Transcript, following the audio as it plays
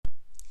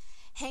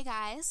Hey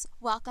guys,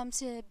 welcome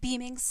to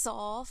Beaming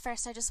Soul.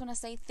 First, I just want to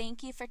say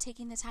thank you for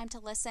taking the time to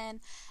listen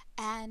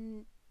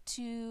and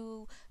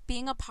to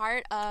being a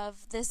part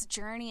of this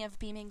journey of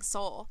Beaming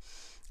Soul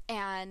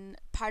and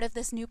part of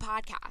this new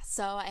podcast.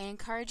 So I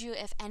encourage you,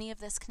 if any of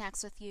this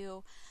connects with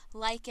you,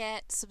 like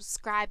it,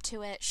 subscribe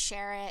to it,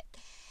 share it.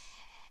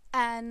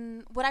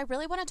 And what I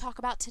really want to talk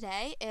about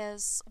today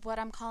is what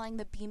I'm calling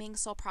the Beaming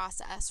Soul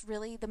process,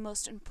 really the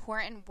most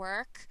important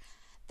work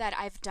that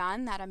I've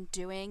done, that I'm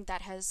doing,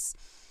 that has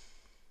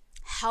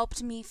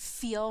helped me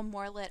feel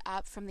more lit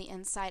up from the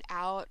inside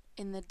out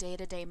in the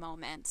day-to-day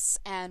moments.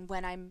 And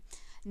when I'm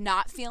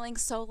not feeling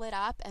so lit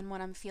up and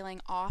when I'm feeling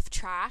off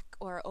track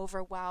or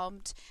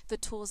overwhelmed, the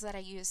tools that I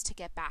use to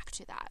get back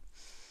to that.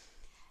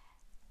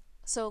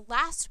 So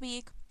last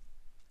week,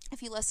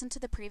 if you listened to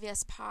the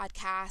previous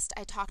podcast,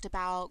 I talked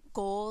about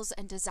goals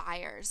and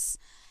desires.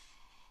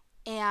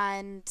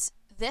 And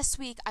this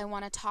week, I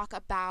want to talk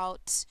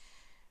about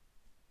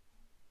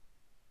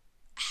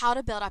how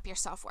to build up your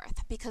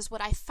self-worth, because what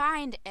I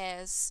find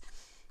is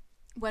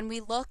when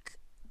we look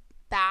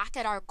back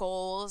at our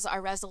goals,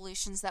 our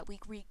resolutions that we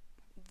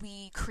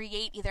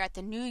create either at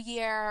the new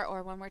year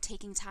or when we're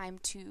taking time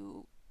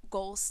to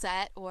goal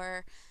set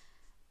or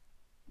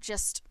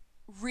just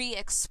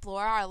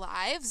re-explore our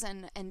lives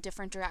and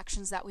different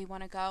directions that we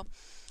want to go,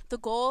 the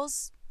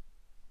goals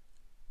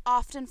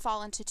often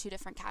fall into two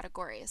different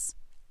categories.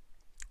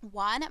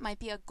 One, it might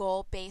be a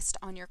goal based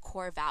on your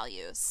core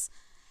values.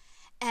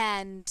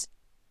 And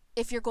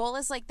if your goal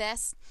is like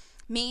this,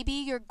 maybe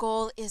your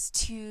goal is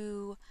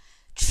to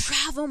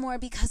travel more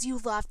because you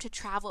love to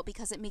travel,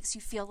 because it makes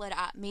you feel lit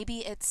up.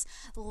 Maybe it's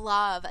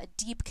love, a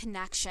deep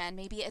connection.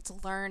 Maybe it's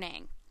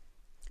learning.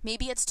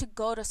 Maybe it's to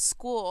go to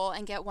school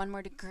and get one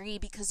more degree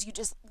because you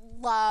just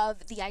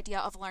love the idea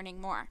of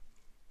learning more.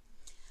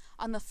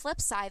 On the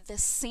flip side,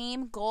 this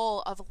same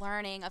goal of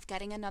learning, of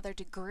getting another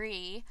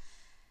degree,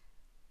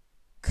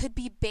 could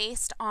be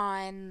based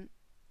on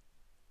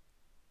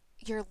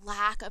your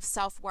lack of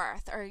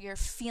self-worth or you're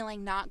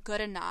feeling not good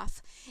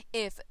enough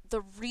if the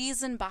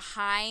reason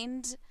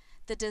behind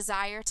the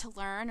desire to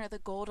learn or the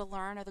goal to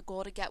learn or the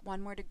goal to get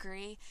one more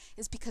degree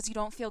is because you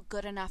don't feel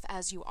good enough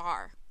as you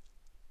are.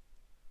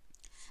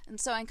 And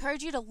so I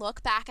encourage you to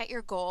look back at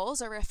your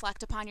goals or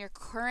reflect upon your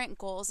current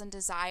goals and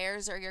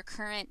desires or your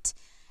current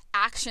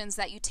actions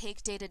that you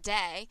take day to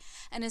day.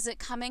 And is it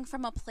coming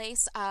from a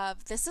place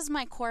of, this is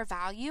my core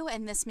value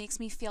and this makes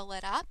me feel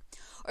lit up?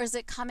 Or is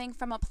it coming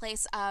from a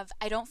place of,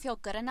 I don't feel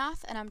good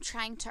enough and I'm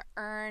trying to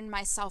earn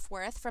my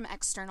self-worth from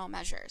external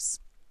measures?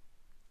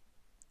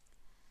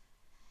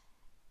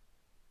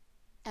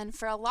 And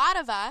for a lot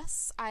of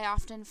us, I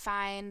often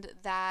find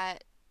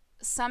that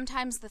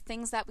sometimes the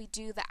things that we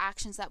do, the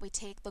actions that we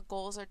take, the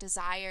goals or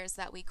desires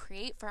that we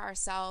create for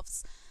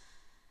ourselves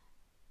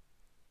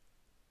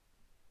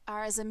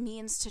are as a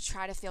means to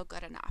try to feel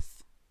good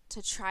enough,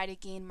 to try to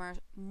gain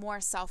more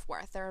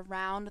self-worth. They're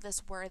around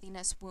this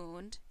worthiness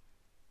wound.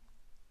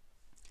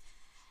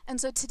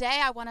 And so today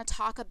I want to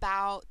talk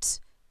about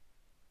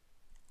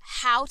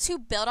how to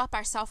build up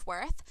our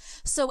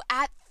self-worth. So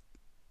at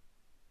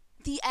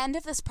the end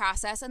of this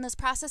process, and this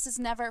process is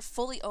never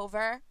fully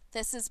over,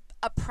 this is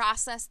a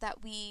process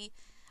that we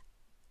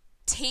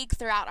take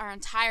throughout our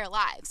entire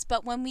lives.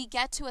 But when we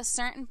get to a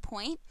certain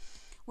point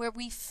where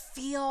we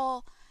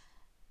feel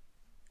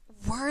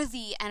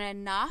worthy and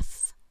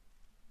enough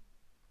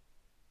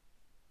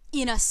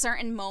in a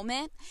certain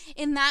moment,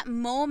 in that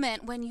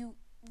moment when you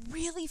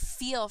really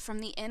feel from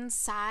the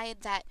inside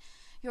that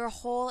you're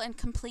whole and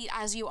complete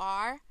as you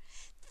are,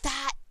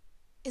 that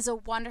is a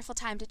wonderful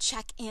time to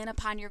check in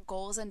upon your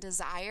goals and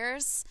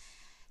desires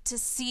to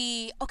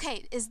see,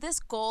 okay, is this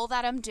goal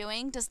that I'm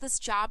doing, does this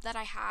job that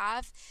I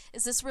have,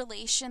 is this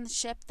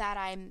relationship that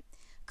I'm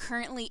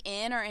currently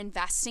in or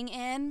investing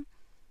in,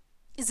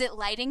 is it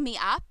lighting me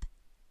up?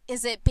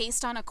 Is it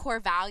based on a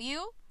core value?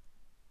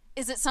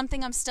 Is it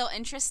something I'm still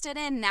interested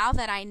in now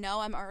that I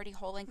know I'm already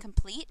whole and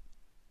complete?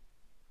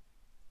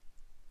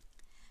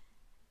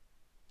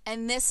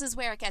 And this is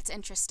where it gets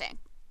interesting.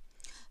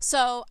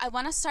 So I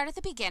want to start at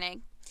the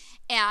beginning,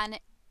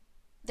 and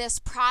this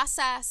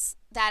process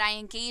that I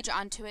engage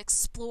on to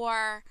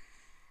explore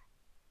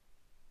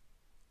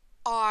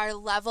our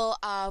level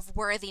of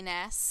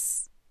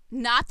worthiness,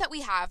 not that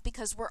we have,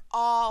 because we're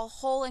all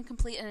whole and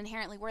complete and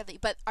inherently worthy,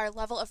 but our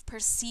level of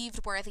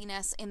perceived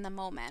worthiness in the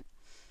moment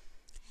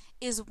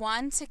is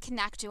one, to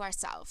connect to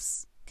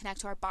ourselves, connect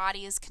to our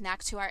bodies,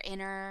 connect to our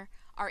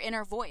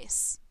inner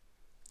voice.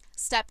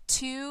 Step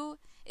 2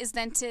 is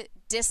then to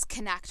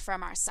disconnect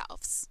from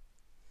ourselves.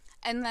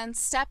 And then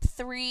step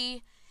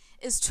 3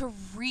 is to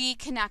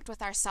reconnect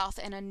with ourselves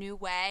in a new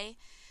way,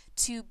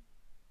 to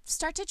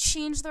start to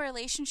change the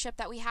relationship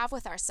that we have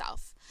with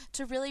ourselves,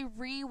 to really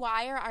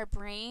rewire our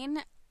brain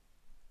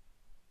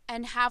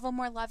and have a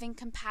more loving,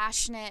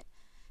 compassionate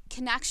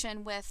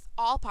connection with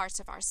all parts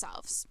of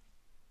ourselves.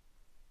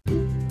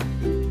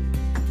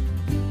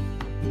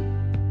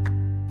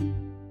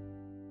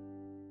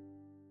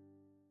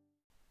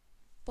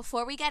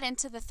 Before we get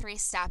into the 3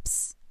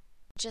 steps,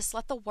 just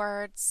let the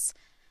words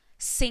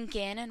sink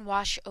in and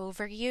wash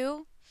over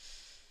you.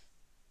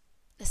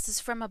 This is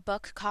from a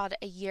book called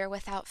A Year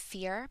Without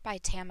Fear by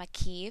Tama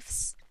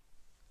Keeves.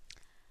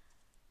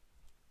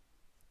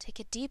 Take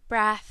a deep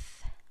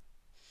breath.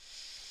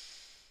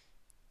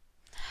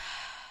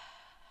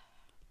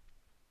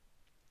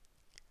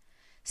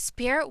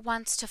 Spirit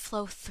wants to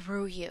flow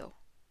through you.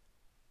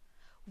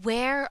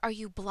 Where are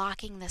you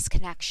blocking this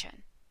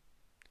connection?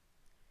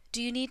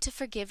 Do you need to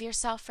forgive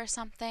yourself for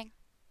something?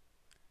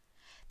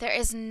 There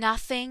is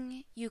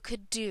nothing you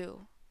could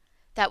do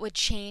that would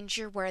change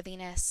your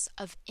worthiness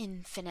of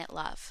infinite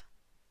love.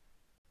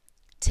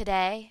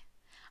 Today,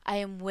 I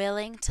am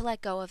willing to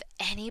let go of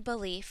any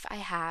belief I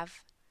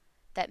have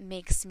that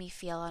makes me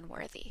feel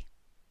unworthy.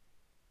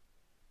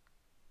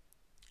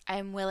 I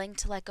am willing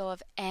to let go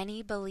of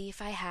any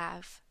belief I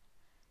have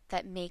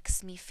that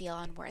makes me feel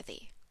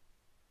unworthy.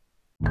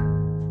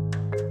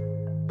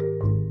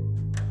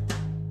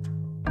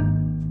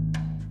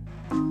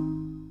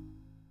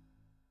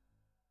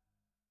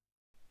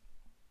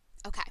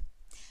 Okay.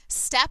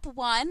 Step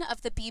 1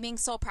 of the Beaming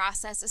Soul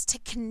process is to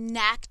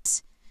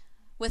connect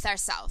with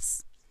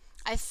ourselves.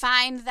 I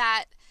find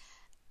that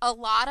a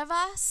lot of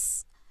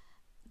us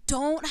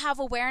don't have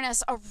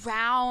awareness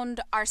around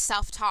our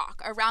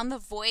self-talk, around the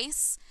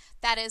voice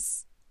that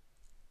is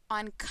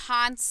on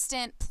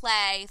constant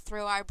play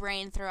through our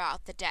brain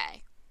throughout the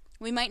day.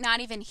 We might not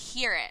even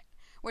hear it.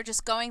 We're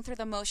just going through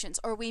the motions,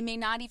 or we may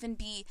not even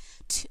be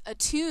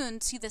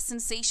attuned to the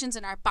sensations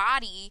in our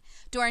body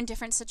during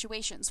different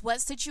situations. What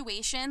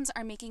situations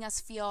are making us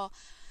feel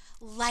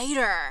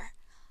lighter,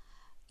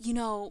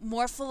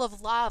 more full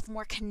of love,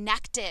 more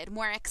connected,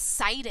 more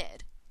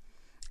excited?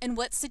 And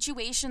what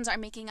situations are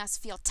making us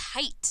feel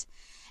tight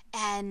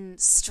and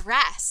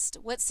stressed?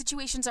 What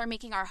situations are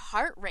making our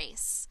heart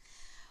race?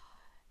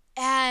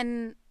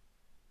 And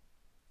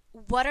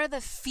what are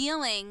the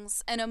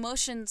feelings and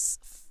emotions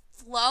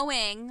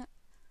flowing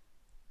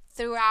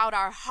throughout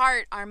our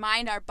heart, our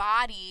mind, our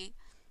body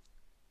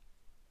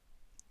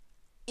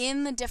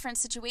in the different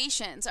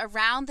situations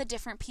around the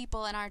different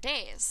people in our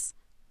days?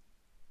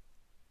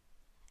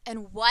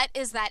 And what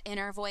is that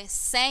inner voice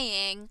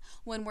saying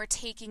when we're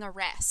taking a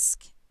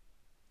risk?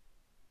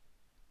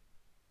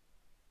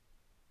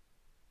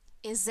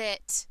 Is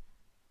it,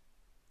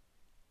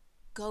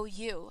 go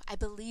you, I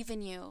believe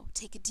in you,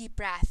 take a deep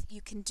breath,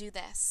 you can do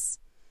this?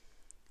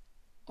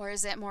 Or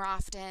is it more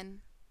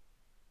often,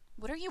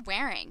 what are you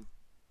wearing?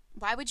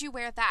 Why would you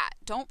wear that?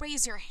 Don't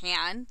raise your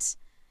hand.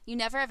 You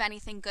never have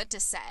anything good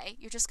to say.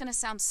 You're just going to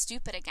sound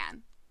stupid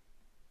again.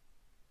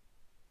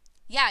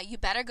 Yeah, you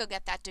better go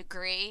get that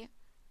degree.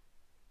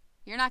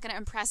 You're not going to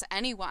impress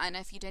anyone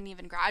if you didn't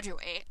even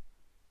graduate.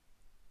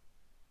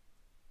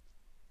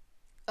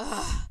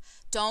 Ugh.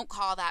 Don't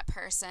call that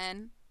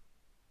person.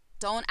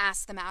 Don't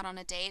ask them out on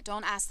a date.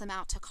 Don't ask them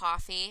out to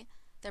coffee.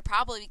 They're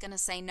probably going to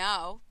say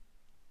no.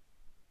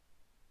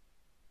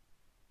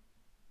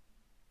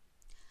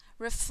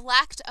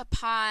 Reflect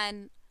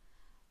upon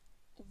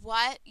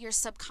what your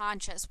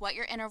subconscious, what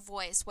your inner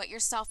voice, what your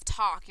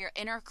self-talk, your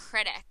inner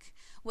critic,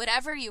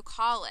 whatever you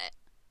call it.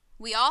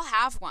 We all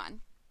have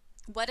one.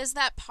 What is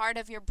that part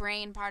of your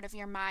brain, part of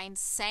your mind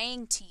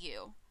saying to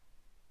you?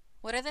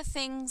 What are the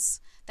things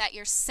that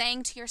you're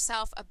saying to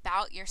yourself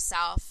about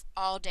yourself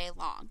all day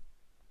long?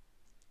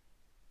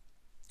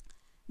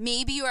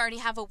 Maybe you already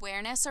have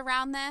awareness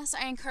around this.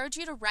 I encourage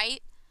you to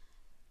write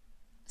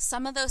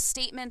some of those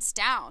statements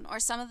down, or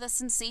some of the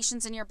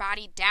sensations in your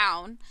body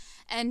down,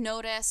 and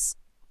notice,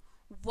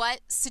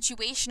 what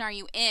situation are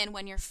you in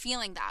when you're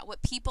feeling that?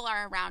 What people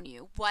are around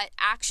you? What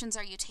actions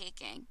are you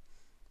taking?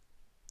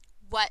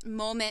 What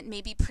moment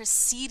maybe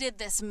preceded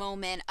this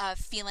moment of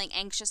feeling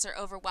anxious or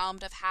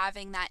overwhelmed, of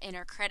having that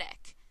inner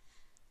critic?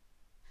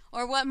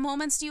 Or what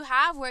moments do you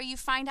have where you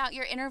find out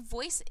your inner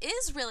voice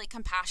is really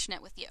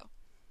compassionate with you?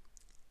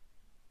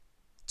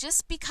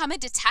 Just become a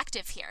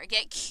detective here.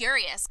 Get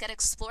curious, get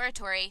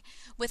exploratory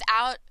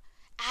without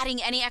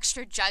adding any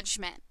extra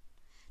judgment.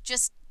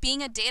 Just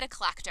being a data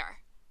collector,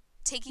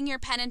 taking your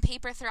pen and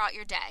paper throughout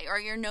your day, or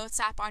your notes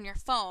app on your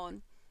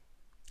phone,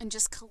 and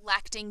just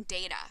collecting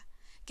data.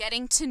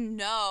 Getting to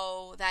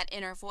know that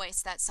inner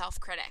voice, that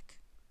self-critic.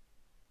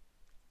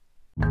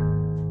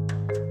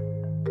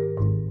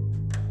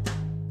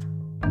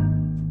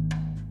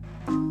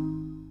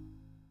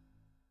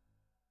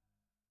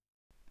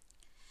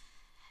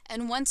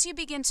 And once you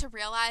begin to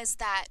realize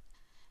that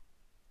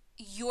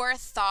your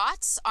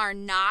thoughts are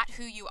not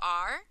who you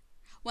are,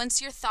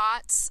 once your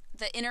thoughts,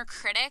 the inner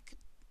critic,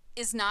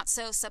 is not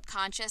so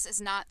subconscious,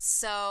 is not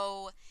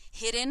so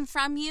hidden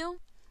from you,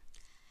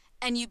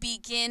 and you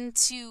begin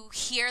to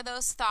hear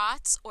those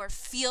thoughts or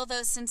feel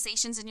those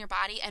sensations in your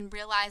body and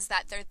realize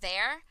that they're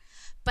there,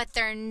 but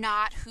they're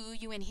not who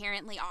you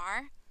inherently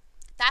are,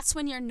 that's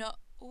when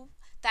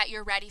that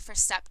you're ready for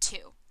step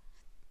 2,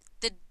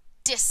 the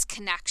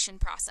disconnection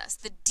process,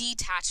 the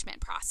detachment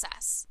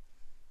process.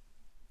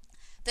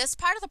 This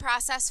part of the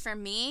process for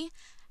me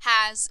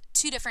has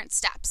 2 different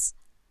steps.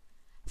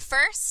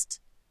 First,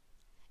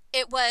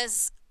 it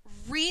was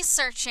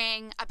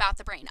researching about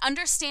the brain,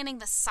 understanding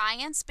the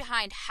science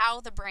behind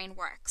how the brain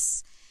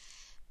works.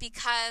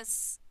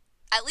 Because,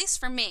 at least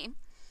for me,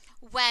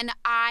 when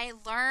I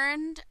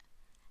learned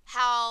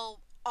how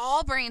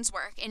all brains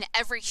work in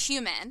every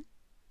human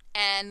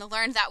and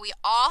learned that we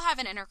all have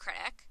an inner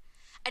critic,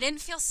 I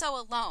didn't feel so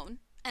alone,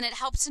 and it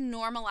helped to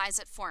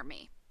normalize it for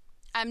me.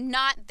 I'm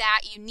not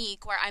that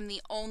unique where I'm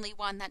the only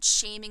one that's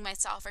shaming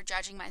myself or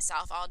judging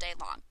myself all day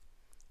long.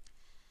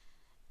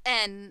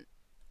 And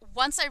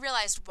once I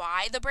realized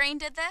why the brain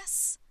did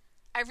this,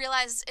 I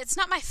realized it's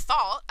not my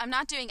fault. I'm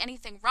not doing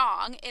anything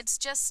wrong. It's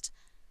just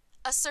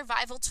a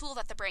survival tool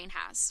that the brain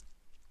has.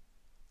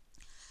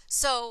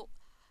 So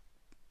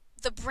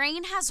the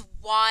brain has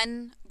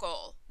one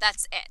goal.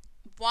 That's it.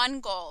 One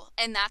goal,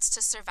 and that's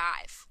to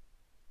survive,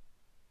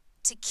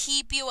 to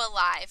keep you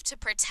alive, to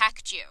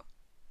protect you.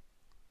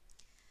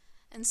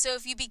 And so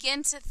if you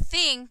begin to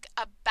think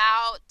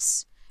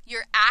about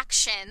your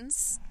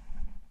actions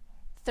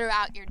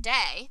throughout your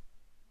day,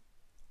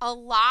 a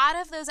lot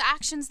of those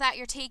actions that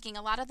you're taking,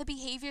 a lot of the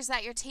behaviors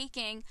that you're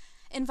taking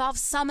involve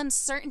some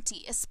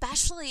uncertainty,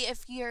 especially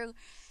if you're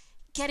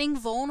getting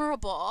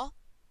vulnerable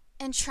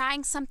and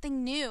trying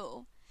something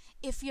new.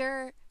 If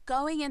you're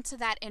going into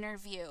that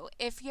interview,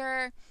 if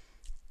you're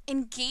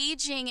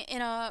engaging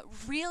in a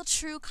real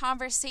true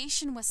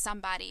conversation with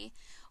somebody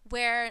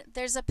where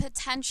there's a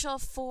potential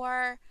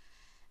for,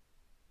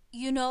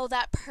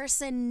 that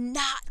person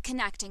not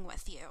connecting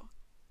with you.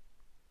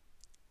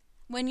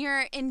 When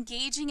you're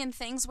engaging in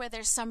things where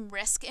there's some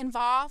risk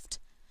involved,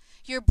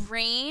 your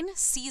brain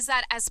sees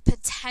that as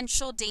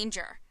potential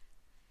danger,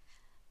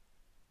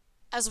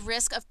 as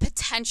risk of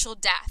potential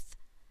death.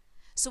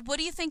 So what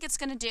do you think it's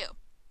going to do?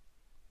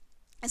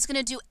 It's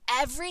going to do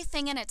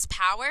everything in its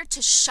power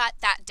to shut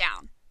that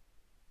down.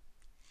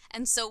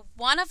 And so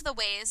one of the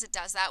ways it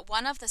does that,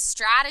 one of the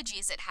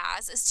strategies it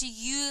has, is to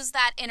use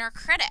that inner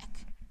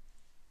critic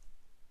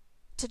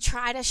to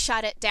try to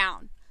shut it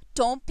down.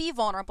 Don't be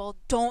vulnerable.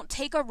 Don't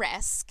take a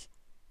risk.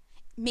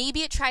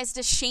 Maybe it tries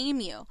to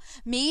shame you.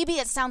 Maybe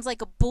it sounds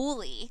like a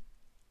bully.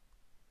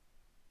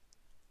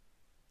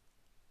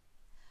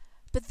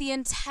 But the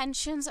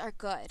intentions are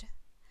good.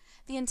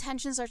 The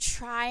intentions are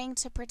trying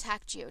to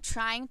protect you,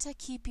 trying to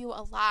keep you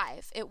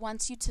alive. It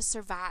wants you to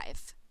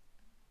survive.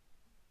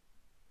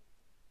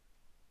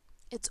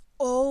 It's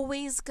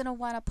always going to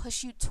want to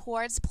push you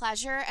towards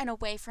pleasure and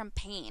away from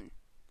pain.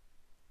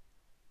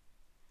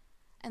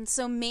 And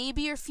so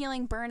maybe you're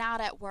feeling burnout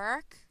at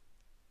work,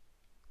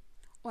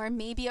 or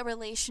maybe a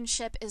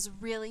relationship is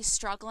really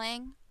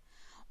struggling,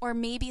 or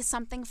maybe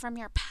something from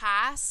your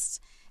past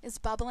is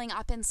bubbling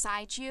up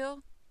inside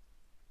you.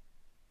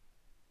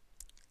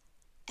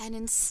 And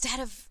instead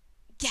of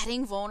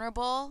getting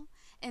vulnerable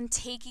and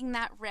taking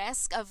that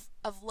risk of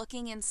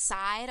looking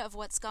inside of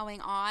what's going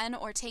on,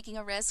 or taking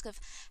a risk of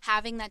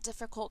having that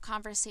difficult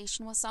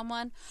conversation with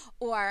someone,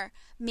 or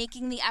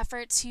making the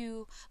effort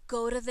to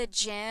go to the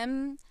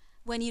gym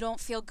when you don't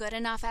feel good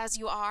enough as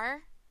you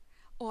are,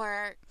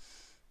 or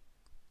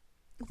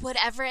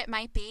whatever it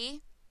might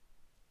be,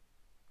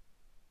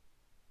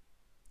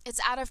 it's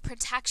out of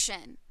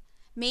protection.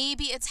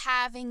 Maybe it's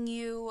having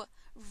you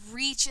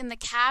reach in the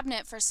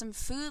cabinet for some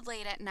food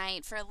late at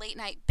night for a late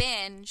night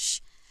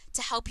binge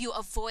to help you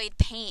avoid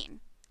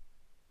pain,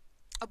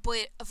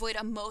 avoid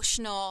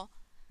emotional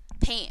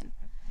pain.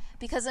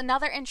 Because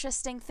another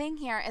interesting thing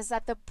here is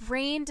that the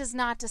brain does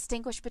not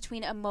distinguish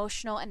between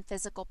emotional and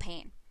physical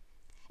pain.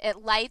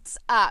 It lights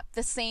up.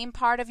 The same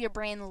part of your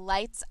brain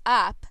lights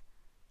up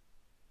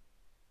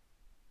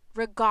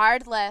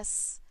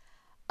regardless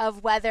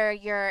of whether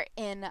you're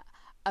in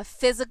a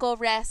physical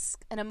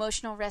risk, an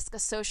emotional risk, a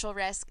social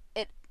risk.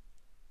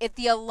 If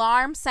the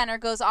alarm center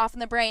goes off in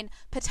the brain,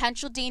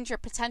 potential danger,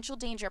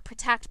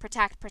 protect,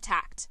 protect,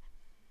 protect.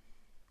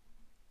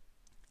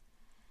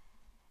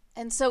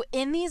 And so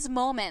in these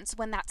moments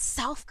when that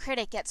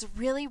self-critic gets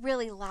really,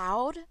 really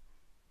loud,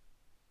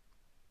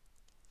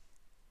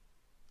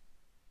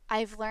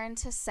 I've learned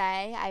to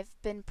say, I've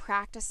been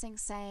practicing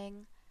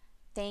saying,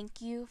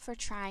 thank you for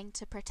trying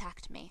to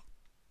protect me.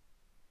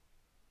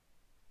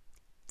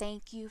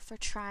 Thank you for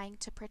trying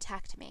to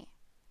protect me.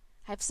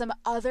 I have some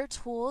other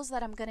tools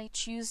that I'm going to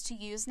choose to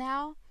use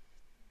now,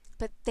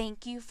 but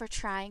thank you for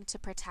trying to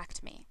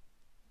protect me.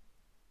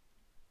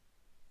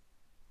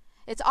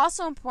 It's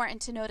also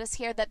important to notice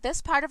here that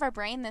this part of our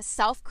brain, this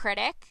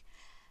self-critic,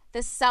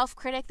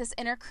 this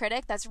inner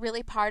critic that's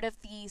really part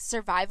of the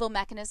survival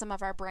mechanism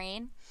of our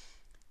brain,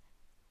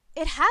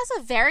 it has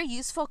a very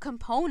useful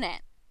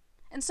component.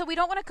 And so we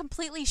don't want to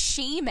completely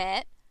shame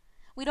it.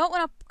 We don't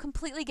want to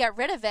completely get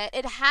rid of it.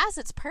 It has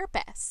its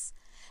purpose.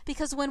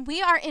 Because when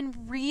we are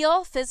in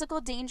real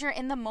physical danger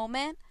in the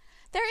moment,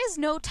 there is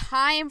no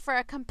time for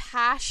a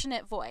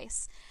compassionate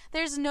voice.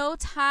 There's no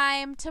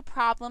time to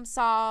problem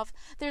solve.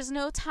 There's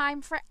no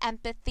time for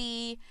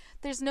empathy.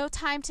 There's no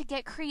time to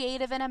get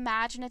creative and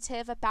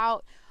imaginative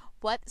about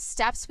what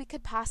steps we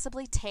could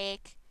possibly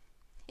take.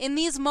 In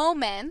these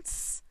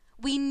moments,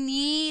 we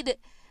need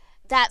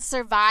that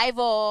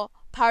survival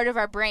part of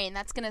our brain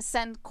that's going to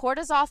send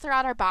cortisol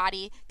throughout our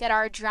body, get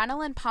our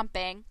adrenaline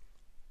pumping,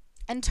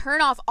 and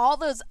turn off all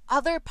those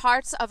other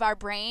parts of our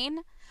brain,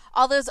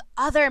 all those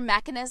other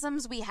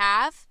mechanisms we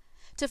have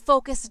to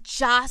focus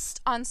just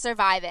on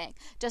surviving,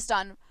 just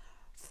on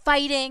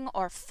fighting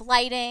or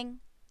fleeing,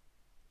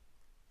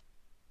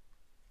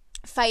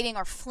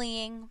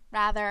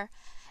 rather.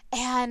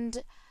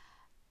 And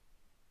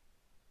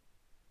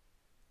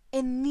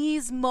in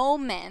these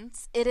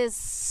moments, it is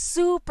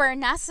super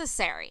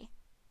necessary.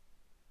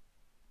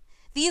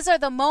 These are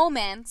the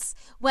moments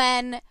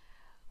when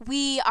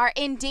we are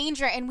in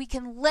danger and we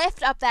can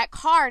lift up that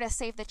car to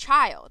save the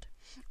child,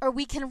 or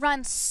we can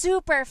run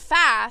super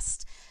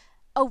fast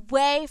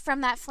away from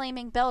that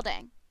flaming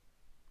building.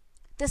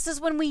 This is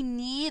when we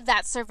need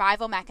that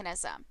survival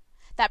mechanism,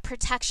 that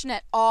protection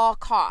at all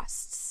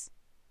costs.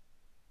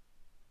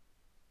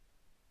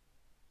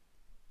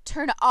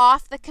 Turn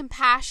off the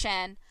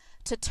compassion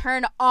to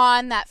turn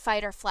on that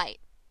fight or flight.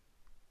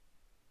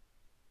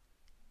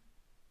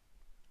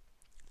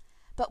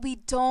 But we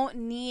don't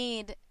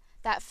need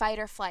that fight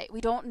or flight.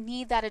 We don't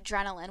need that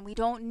adrenaline. We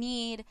don't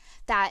need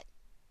that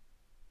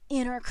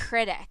inner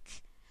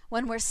critic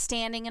when we're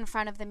standing in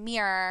front of the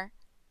mirror,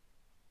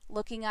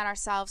 looking at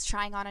ourselves,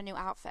 trying on a new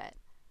outfit,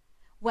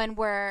 when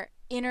we're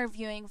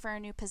interviewing for a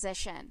new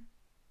position,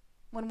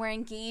 when we're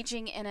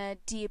engaging in a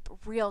deep,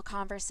 real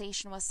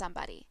conversation with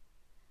somebody.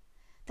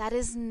 That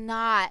is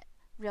not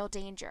real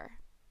danger.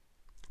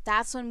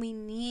 That's when we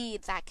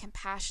need that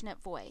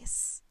compassionate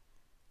voice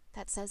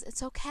that says,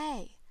 it's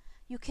okay.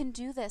 You can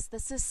do this.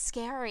 This is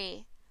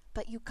scary,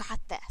 but you got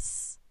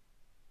this.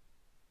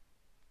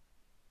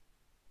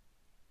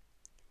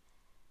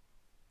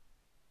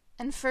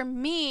 And for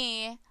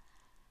me,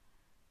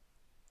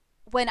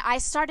 when I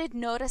started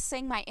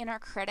noticing my inner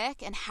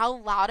critic and how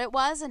loud it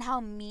was and how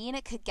mean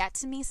it could get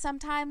to me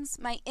sometimes,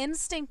 my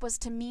instinct was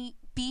to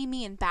be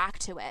mean back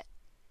to it.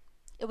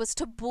 It was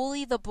to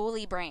bully the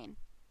bully brain.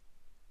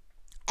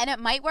 And it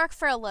might work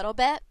for a little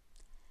bit,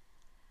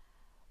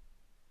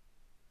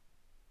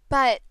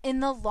 but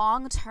in the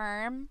long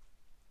term,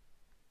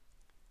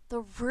 the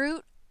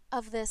root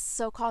of this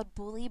so-called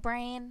bully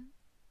brain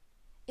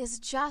is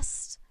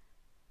just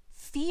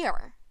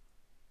fear.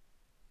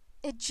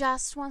 It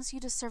just wants you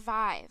to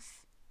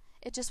survive.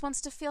 It just wants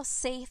to feel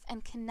safe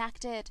and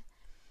connected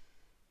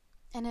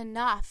and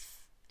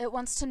enough. It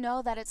wants to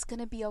know that it's going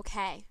to be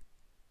okay.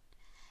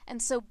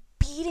 And so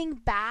beating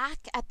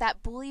back at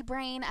that bully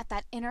brain, at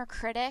that inner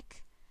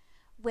critic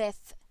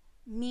with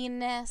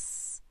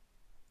meanness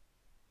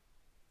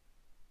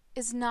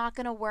is not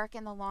going to work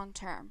in the long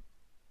term.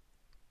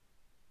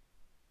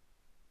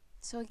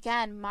 So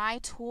again, my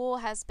tool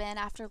has been,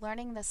 after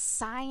learning the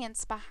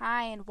science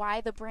behind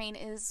why the brain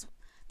is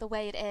the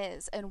way it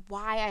is and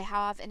why I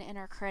have an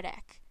inner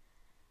critic,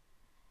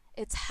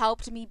 it's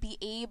helped me be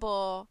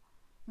able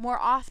more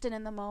often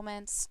in the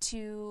moments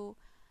to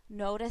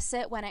notice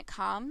it when it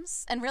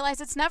comes and realize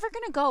it's never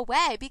going to go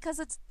away because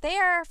it's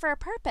there for a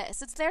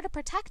purpose. It's there to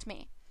protect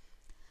me.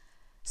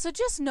 So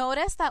just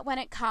notice that when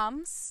it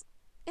comes,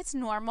 it's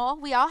normal.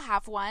 We all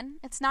have one.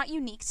 It's not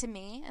unique to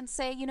me. And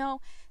say,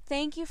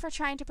 thank you for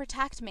trying to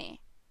protect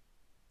me.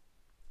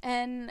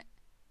 And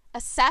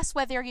assess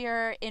whether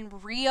you're in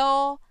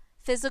real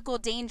physical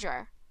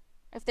danger,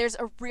 if there's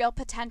a real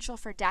potential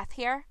for death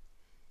here.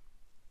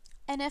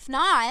 And if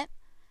not,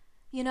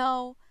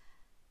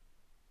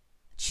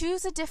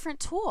 choose a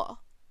different tool.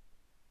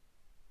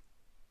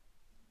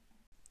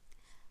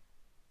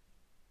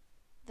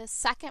 The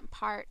second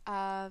part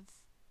of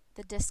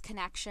the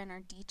disconnection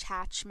or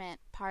detachment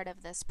part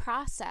of this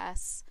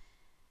process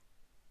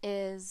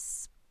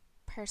is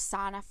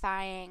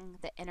personifying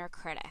the inner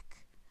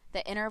critic,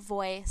 the inner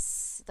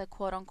voice, the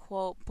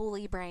quote-unquote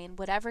bully brain,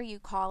 whatever you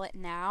call it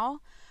now.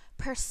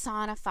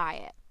 Personify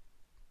it.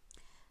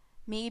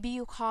 Maybe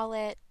you call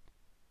it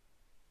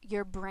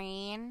your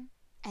brain,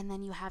 and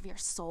then you have your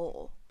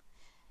soul.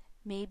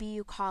 Maybe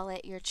you call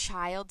it your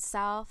child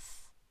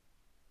self,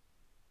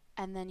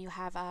 and then you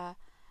have a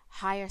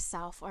higher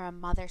self or a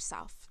mother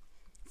self.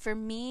 For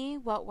me,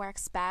 what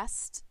works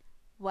best,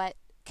 what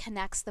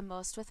connects the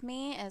most with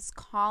me, is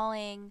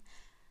calling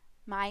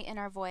my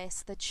inner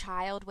voice the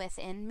child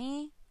within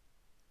me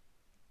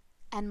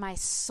and my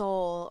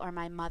soul or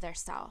my mother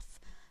self.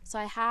 So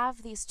I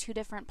have these two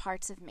different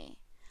parts of me,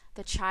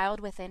 the child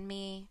within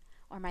me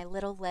or my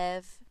little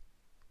Liv,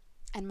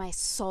 and my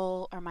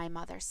soul or my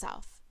mother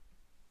self.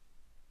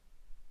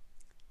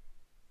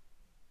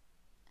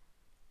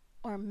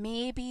 Or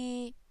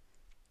maybe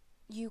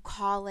you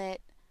call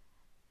it,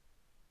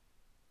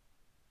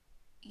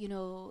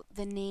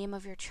 the name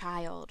of your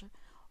child,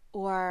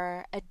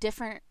 or a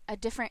different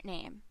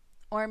name.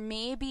 Or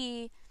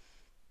maybe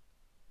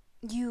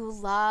you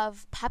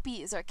love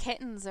puppies or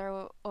kittens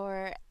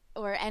or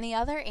any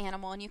other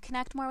animal, and you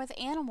connect more with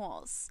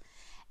animals,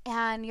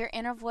 and your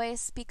inner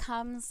voice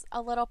becomes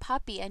a little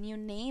puppy and you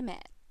name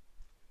it.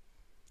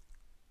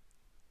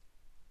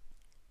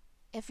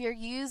 If you're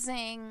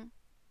using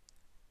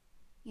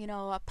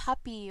a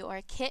puppy or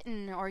a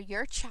kitten or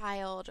your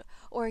child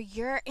or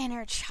your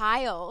inner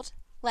child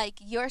like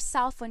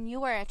yourself when you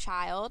were a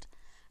child,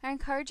 I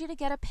encourage you to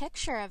get a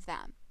picture of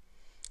them.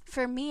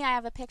 For me, I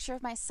have a picture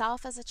of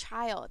myself as a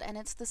child, and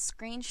it's the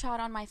screenshot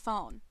on my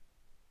phone.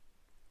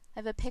 I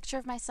have a picture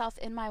of myself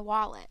in my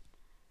wallet.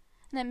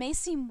 And it may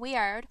seem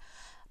weird,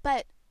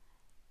 but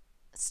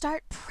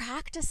start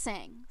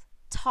practicing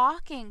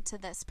talking to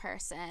this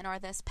person or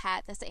this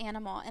pet, this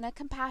animal, in a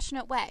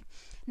compassionate way.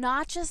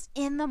 Not just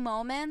in the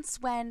moments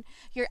when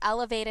you're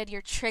elevated,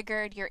 you're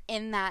triggered, you're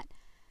in that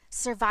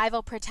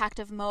survival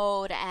protective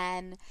mode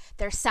and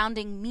they're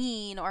sounding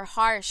mean or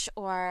harsh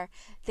or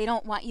they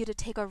don't want you to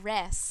take a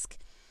risk.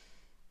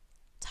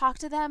 Talk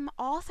to them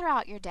all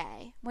throughout your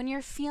day. When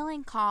you're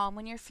feeling calm,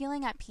 when you're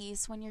feeling at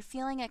peace, when you're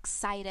feeling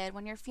excited,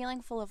 when you're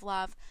feeling full of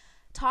love,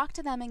 talk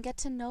to them and get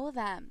to know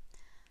them.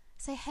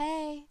 Say,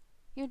 hey,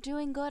 you're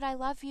doing good, I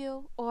love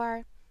you.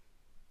 Or,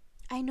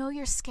 I know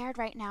you're scared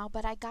right now,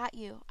 but I got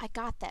you. I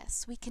got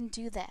this. We can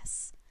do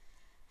this.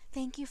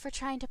 Thank you for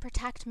trying to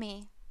protect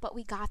me, but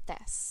we got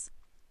this.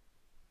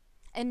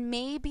 And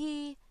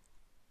maybe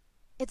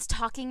it's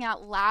talking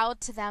out loud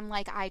to them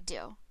like I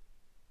do.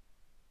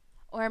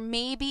 Or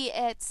maybe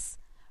it's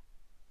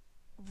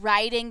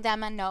writing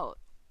them a note.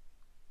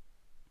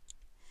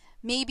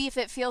 Maybe if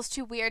it feels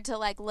too weird to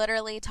like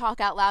literally talk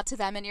out loud to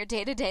them in your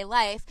day-to-day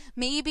life,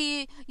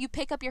 maybe you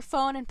pick up your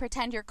phone and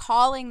pretend you're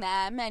calling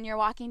them and you're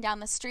walking down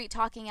the street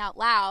talking out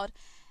loud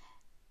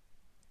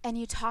and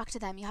you talk to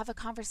them. You have a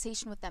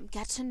conversation with them.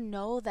 Get to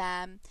know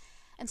them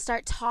and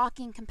start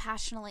talking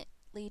compassionately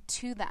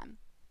to them.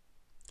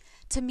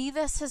 To me,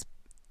 this has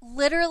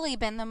literally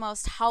been the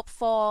most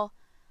helpful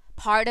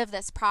part of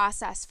this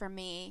process for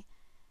me,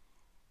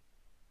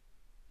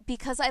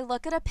 because I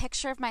look at a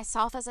picture of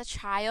myself as a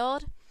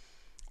child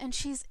and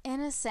she's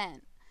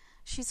innocent.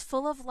 She's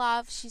full of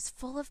love. She's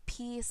full of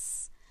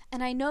peace.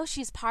 And I know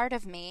she's part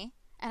of me.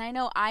 And I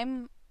know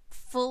I'm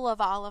full of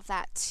all of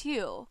that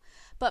too.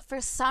 But for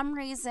some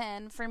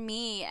reason, for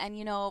me, and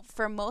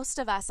for most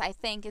of us, I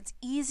think it's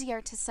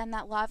easier to send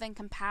that love and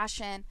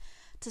compassion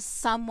to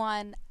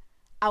someone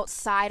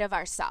outside of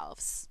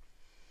ourselves.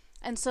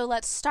 And so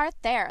let's start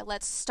there.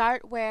 Let's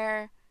start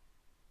where,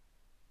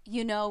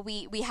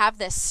 we have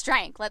this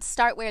strength. Let's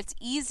start where it's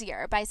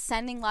easier, by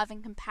sending love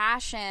and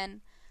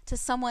compassion to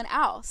someone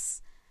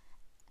else.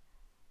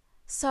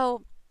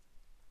 So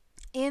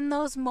in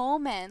those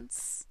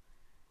moments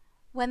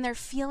when they're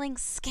feeling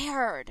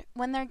scared,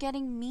 when they're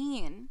getting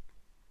mean,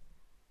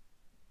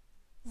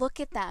 look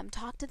at them,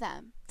 talk to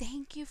them.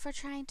 Thank you for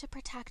trying to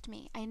protect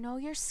me. I know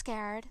you're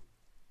scared,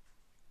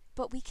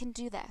 but we can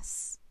do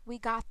this. We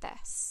got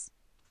this.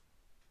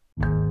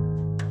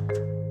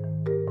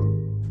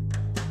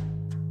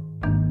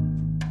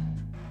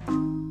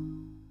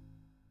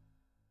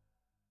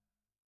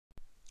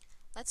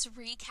 Let's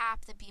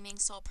recap the Beaming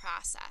Soul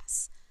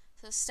process.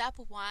 So step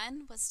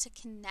 1 was to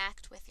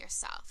connect with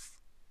yourself.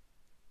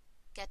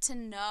 Get to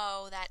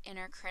know that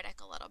inner critic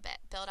a little bit.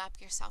 Build up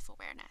your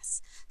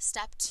self-awareness.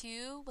 Step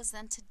 2 was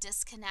then to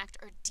disconnect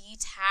or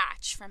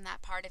detach from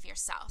that part of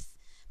yourself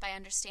by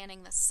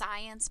understanding the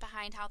science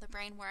behind how the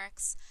brain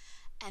works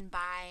and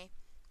by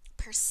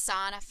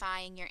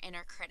personifying your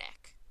inner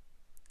critic.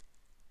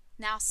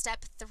 Now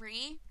step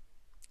 3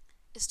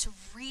 is to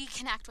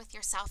reconnect with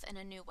yourself in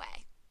a new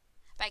way,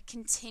 by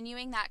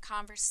continuing that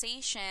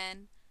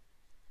conversation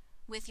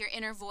with your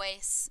inner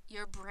voice,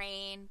 your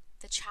brain,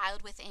 the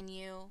child within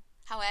you,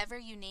 however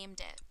you named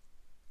it.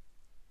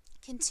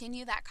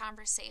 Continue that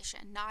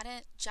conversation, not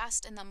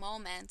just in the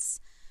moments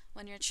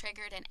when you're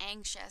triggered and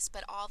anxious,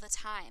 but all the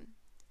time.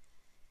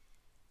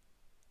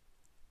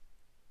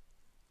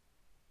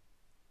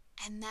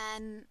 And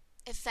then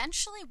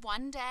eventually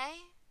one day,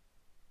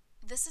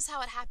 this is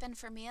how it happened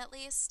for me at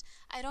least.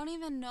 I don't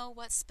even know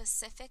what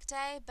specific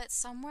day, but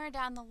somewhere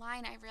down the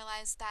line I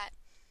realized that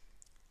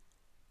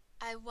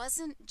I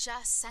wasn't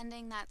just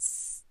sending that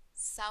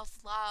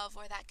self-love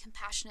or that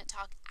compassionate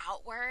talk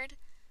outward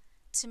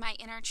to my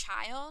inner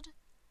child,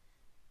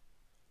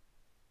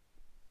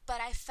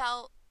 but I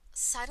felt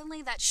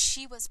suddenly that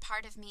she was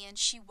part of me and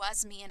she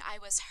was me and I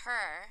was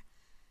her.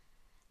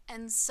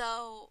 And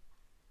so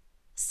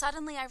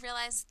suddenly I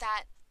realized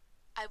that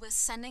I was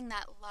sending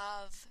that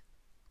love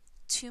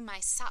to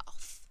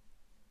myself,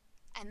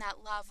 and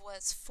that love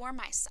was for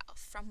myself,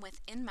 from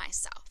within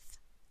myself.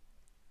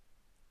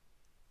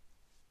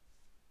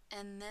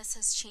 And this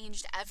has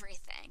changed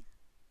everything.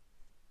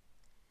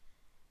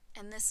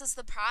 And this is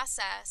the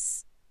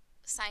process,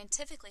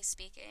 scientifically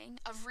speaking,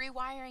 of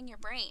rewiring your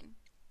brain.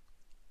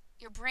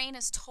 Your brain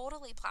is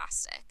totally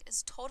plastic,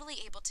 is totally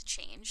able to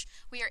change.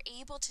 We are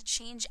able to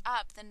change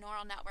up the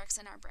neural networks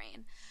in our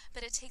brain,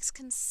 but it takes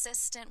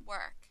consistent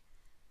work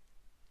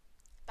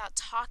about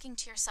talking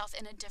to yourself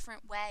in a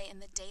different way in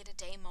the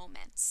day-to-day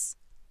moments.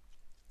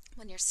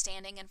 When you're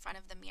standing in front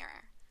of the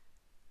mirror,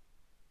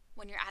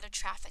 when you're at a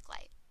traffic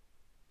light,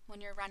 when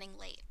you're running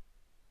late,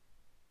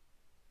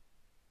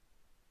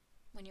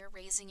 when you're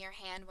raising your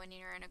hand when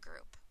you're in a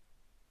group.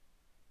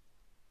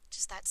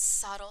 Just that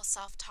subtle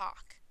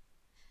self-talk.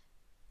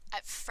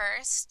 At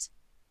first,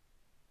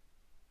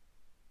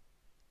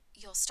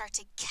 you'll start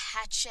to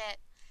catch it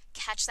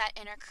catch that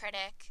inner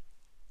critic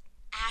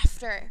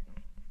after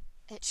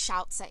it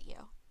shouts at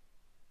you.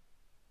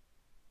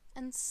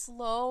 And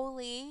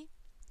slowly,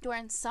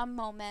 during some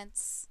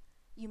moments,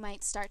 you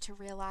might start to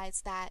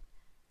realize that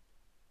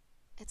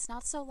it's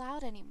not so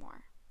loud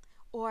anymore.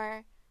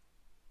 Or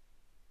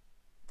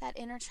that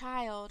inner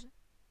child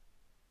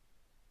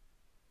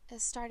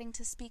is starting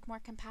to speak more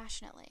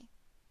compassionately.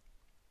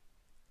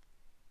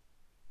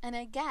 And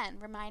again,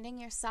 reminding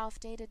yourself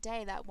day to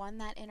day that when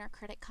that inner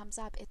critic comes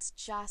up, it's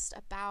just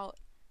about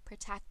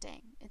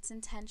protecting. Its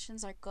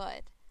intentions are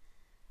good.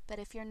 But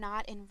if you're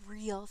not in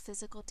real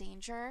physical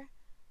danger,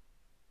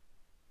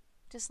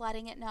 just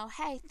letting it know,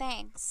 hey,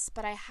 thanks,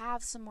 but I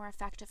have some more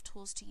effective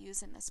tools to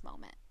use in this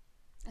moment.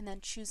 And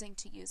then choosing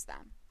to use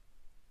them.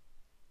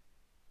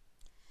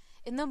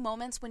 In the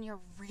moments when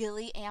you're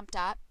really amped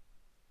up,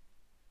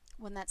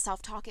 when that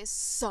self-talk is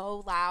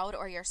so loud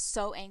or you're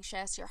so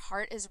anxious, your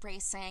heart is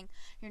racing,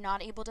 you're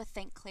not able to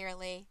think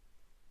clearly.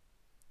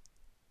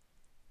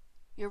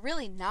 You're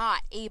really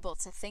not able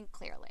to think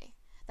clearly.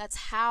 That's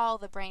how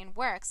the brain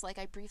works, like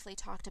I briefly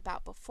talked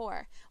about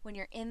before. When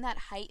you're in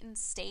that heightened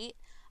state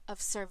of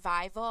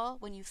survival,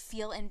 when you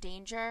feel in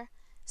danger,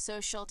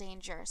 social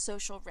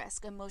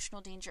risk,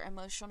 emotional danger,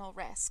 emotional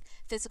risk,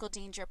 physical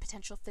danger,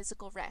 potential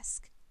physical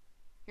risk.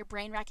 Your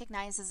brain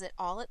recognizes it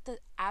all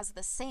as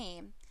the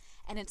same,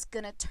 and it's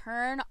going to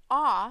turn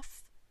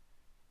off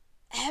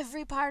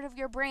every part of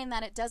your brain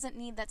that it doesn't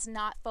need, that's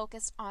not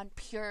focused on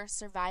pure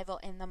survival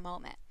in the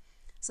moment.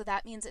 So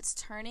that means it's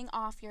turning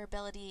off your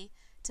ability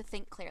to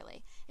think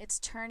clearly. It's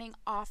turning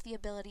off the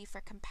ability for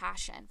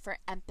compassion, for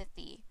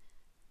empathy,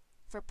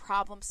 for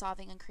problem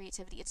solving and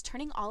creativity. It's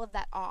turning all of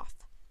that off.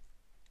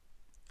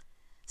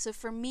 So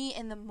for me,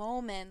 in the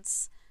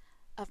moments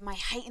of my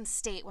heightened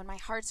state, when my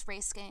heart's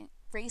racing,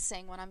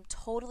 when I'm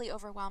totally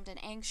overwhelmed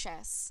and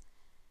anxious,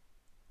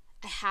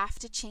 I have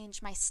to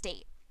change my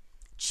state.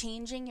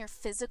 Changing your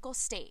physical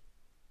state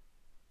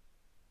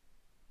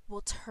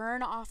will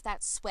turn off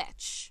that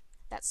switch,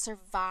 that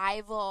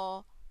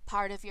survival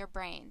part of your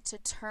brain, to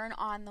turn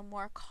on the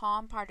more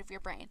calm part of your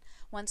brain.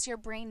 Once your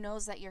brain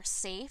knows that you're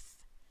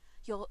safe,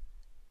 you'll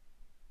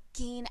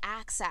gain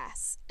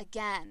access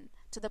again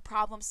to the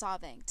problem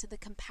solving, to the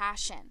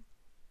compassion.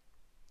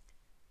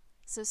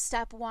 So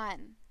step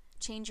 1,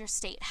 change your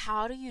state.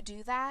 How do you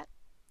do that?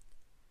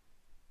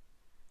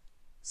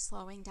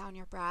 Slowing down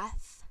your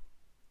breath,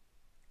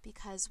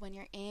 because when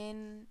you're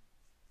in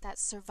that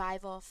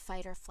survival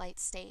fight or flight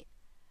state,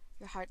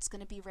 your heart's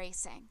going to be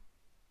racing.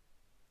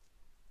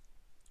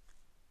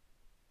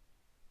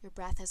 Your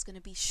breath is going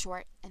to be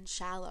short and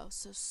shallow,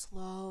 so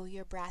slow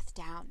your breath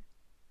down.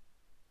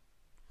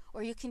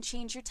 Or you can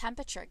change your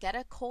temperature. Get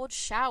a cold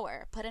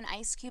shower. Put an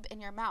ice cube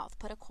in your mouth.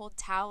 Put a cold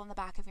towel on the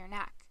back of your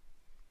neck.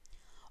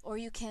 Or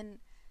you can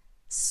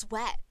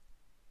sweat.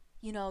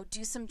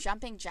 Do some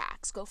jumping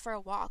jacks. Go for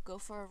a walk. Go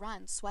for a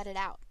run. Sweat it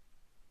out.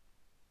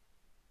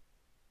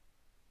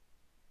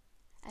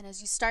 And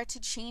as you start to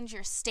change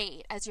your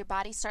state, as your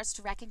body starts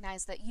to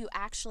recognize that you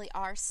actually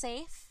are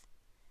safe,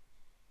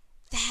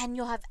 then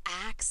you'll have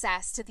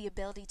access to the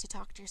ability to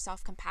talk to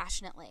yourself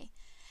compassionately.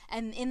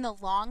 And in the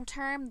long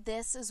term,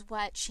 this is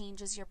what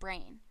changes your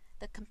brain,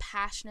 the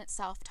compassionate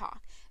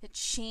self-talk. It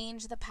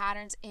changes the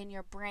patterns in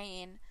your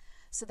brain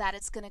so that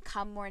it's going to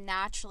come more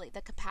naturally.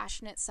 The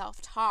compassionate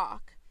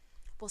self-talk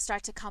will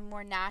start to come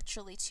more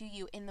naturally to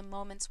you in the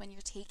moments when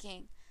you're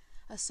taking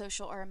a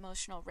social or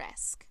emotional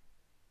risk.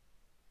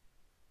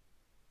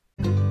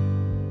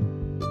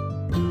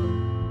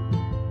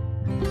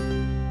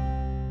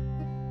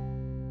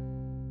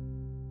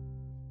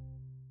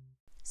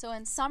 So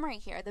in summary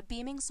here, the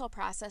beaming soul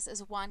process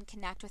is 1,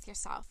 connect with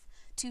yourself.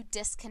 2,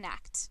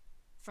 disconnect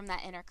from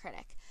that inner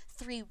critic.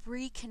 3,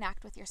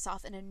 reconnect with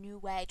yourself in a new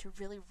way to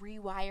really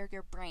rewire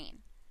your brain.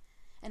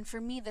 And for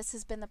me, this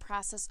has been the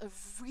process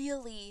of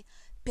really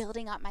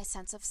building up my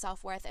sense of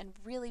self-worth and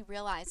really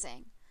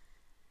realizing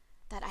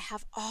that I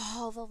have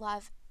all the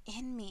love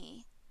in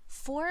me,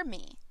 for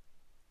me.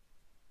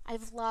 I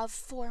have love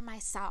for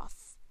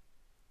myself.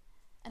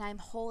 And I'm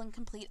whole and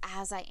complete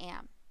as I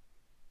am.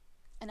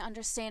 And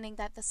understanding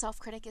that the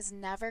self-critic is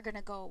never going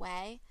to go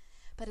away,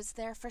 but it's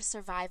there for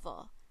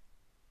survival.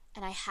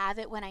 And I have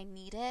it when I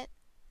need it,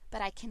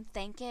 but I can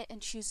thank it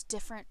and choose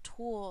different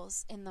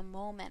tools in the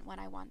moment when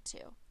I want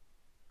to.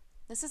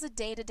 This is a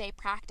day-to-day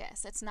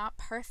practice. It's not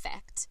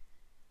perfect,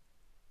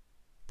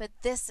 but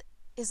this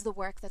is the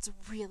work that's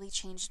really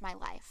changed my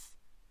life.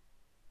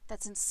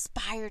 That's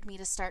inspired me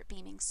to start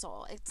Beaming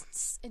Soul.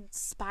 It's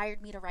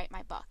inspired me to write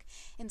my book.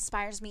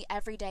 Inspires me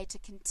every day to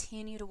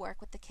continue to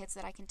work with the kids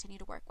that I continue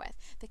to work with,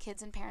 the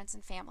kids and parents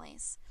and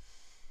families,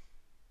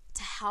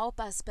 to help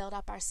us build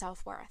up our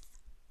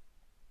self-worth.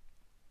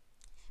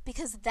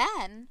 Because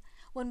then,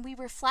 when we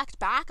reflect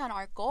back on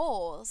our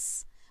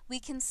goals, we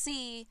can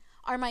see,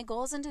 are my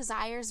goals and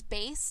desires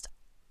based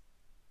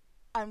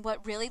on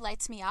what really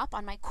lights me up,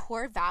 on my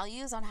core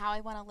values, on how I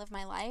want to live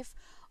my life?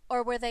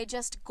 Or were they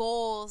just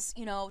goals,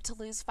 to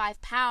lose 5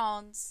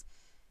 pounds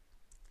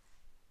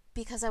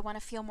because I want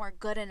to feel more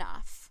good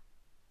enough?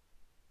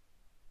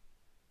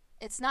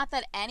 It's not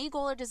that any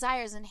goal or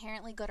desire is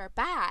inherently good or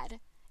bad.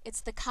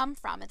 It's the come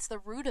from, it's the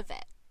root of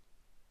it.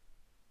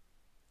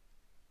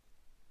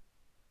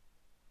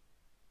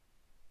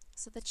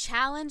 So the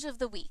challenge of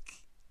the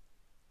week.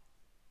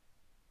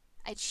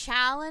 I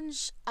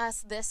challenge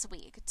us this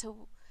week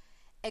to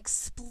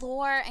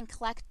explore and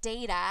collect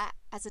data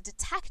as a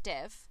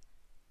detective.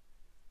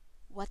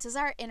 What does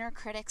our inner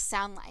critic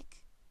sound like?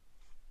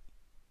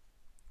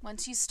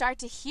 Once you start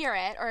to hear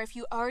it, or if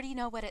you already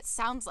know what it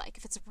sounds like,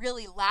 if it's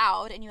really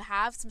loud and you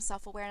have some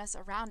self-awareness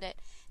around it,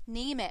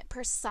 name it,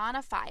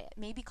 personify it,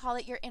 maybe call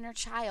it your inner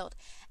child.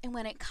 And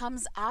when it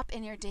comes up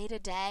in your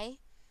day-to-day,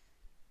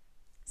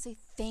 say,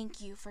 thank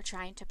you for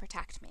trying to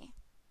protect me.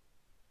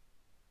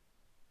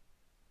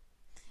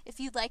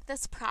 If you'd like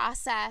this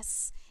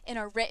process in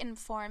a written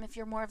form, if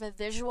you're more of a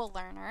visual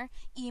learner,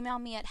 email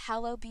me at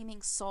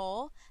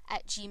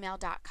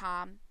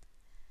hellobeamingsoul@gmail.com.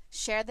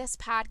 Share this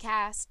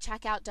podcast.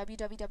 Check out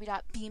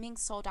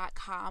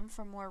www.beamingsoul.com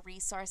for more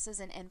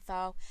resources and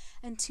info.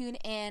 And tune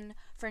in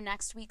for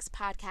next week's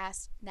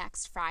podcast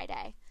next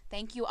Friday.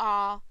 Thank you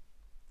all.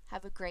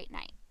 Have a great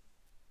night.